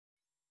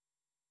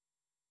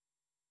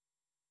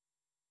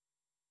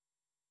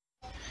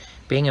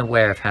Being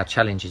aware of how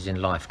challenges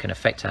in life can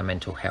affect our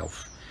mental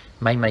health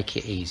may make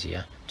it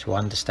easier to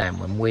understand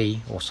when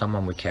we or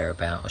someone we care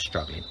about are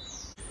struggling.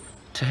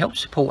 To help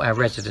support our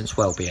residents'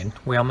 wellbeing,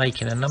 we are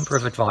making a number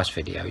of advice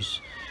videos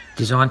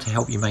designed to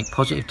help you make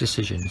positive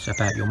decisions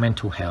about your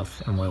mental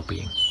health and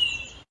wellbeing.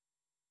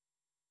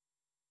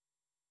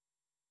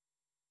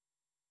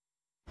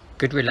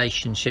 Good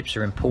relationships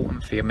are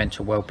important for your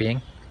mental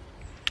wellbeing.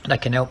 They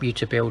can help you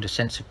to build a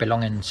sense of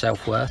belonging and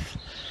self-worth,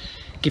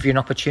 give you an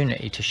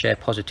opportunity to share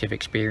positive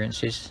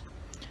experiences,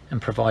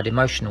 and provide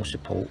emotional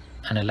support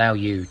and allow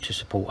you to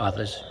support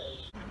others.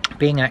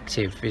 Being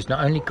active is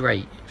not only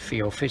great for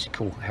your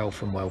physical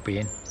health and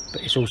well-being,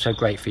 but it's also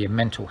great for your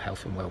mental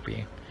health and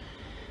well-being.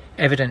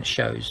 Evidence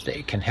shows that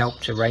it can help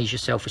to raise your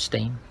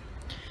self-esteem,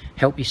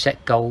 help you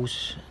set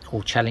goals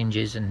or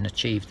challenges and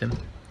achieve them,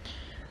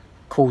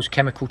 cause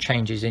chemical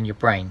changes in your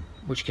brain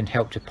which can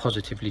help to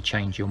positively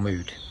change your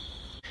mood.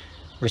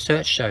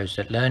 Research shows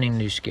that learning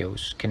new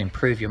skills can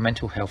improve your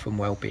mental health and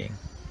well-being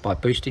by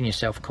boosting your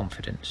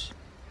self-confidence,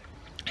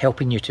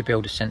 helping you to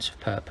build a sense of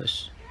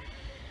purpose,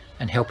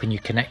 and helping you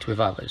connect with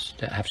others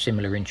that have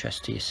similar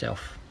interests to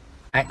yourself.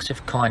 Acts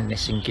of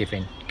kindness and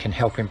giving can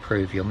help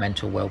improve your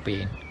mental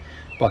well-being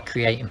by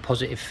creating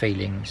positive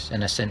feelings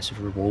and a sense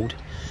of reward.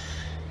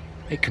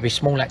 It could be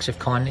small acts of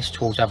kindness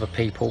towards other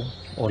people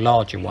or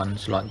larger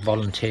ones like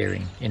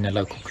volunteering in the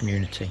local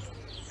community.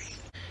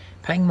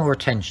 Paying more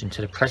attention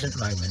to the present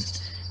moment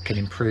can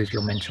improve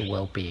your mental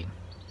well-being.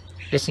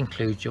 This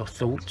includes your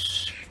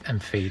thoughts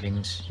and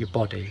feelings, your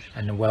body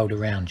and the world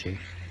around you.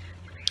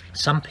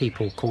 Some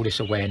people call this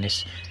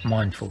awareness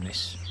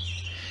mindfulness.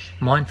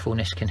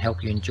 Mindfulness can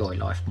help you enjoy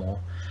life more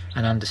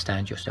and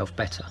understand yourself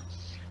better.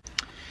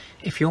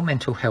 If your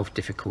mental health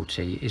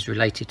difficulty is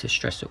related to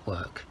stress at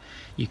work,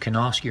 you can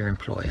ask your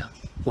employer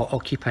what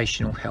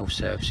occupational health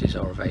services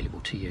are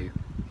available to you.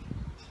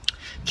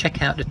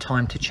 Check out the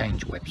Time to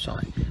Change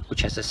website,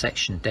 which has a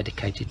section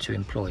dedicated to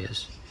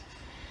employers.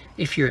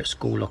 If you're at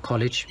school or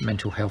college,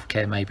 mental health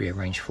care may be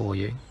arranged for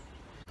you.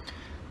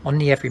 On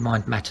the Every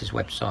Mind Matters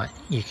website,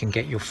 you can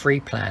get your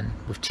free plan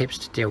with tips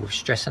to deal with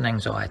stress and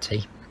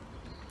anxiety,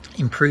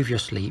 improve your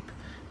sleep,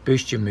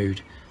 boost your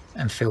mood,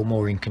 and feel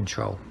more in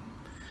control.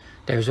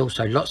 There is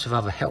also lots of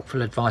other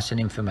helpful advice and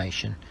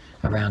information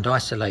around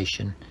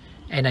isolation,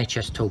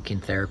 NHS talking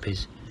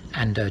therapies,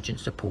 and urgent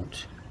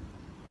support.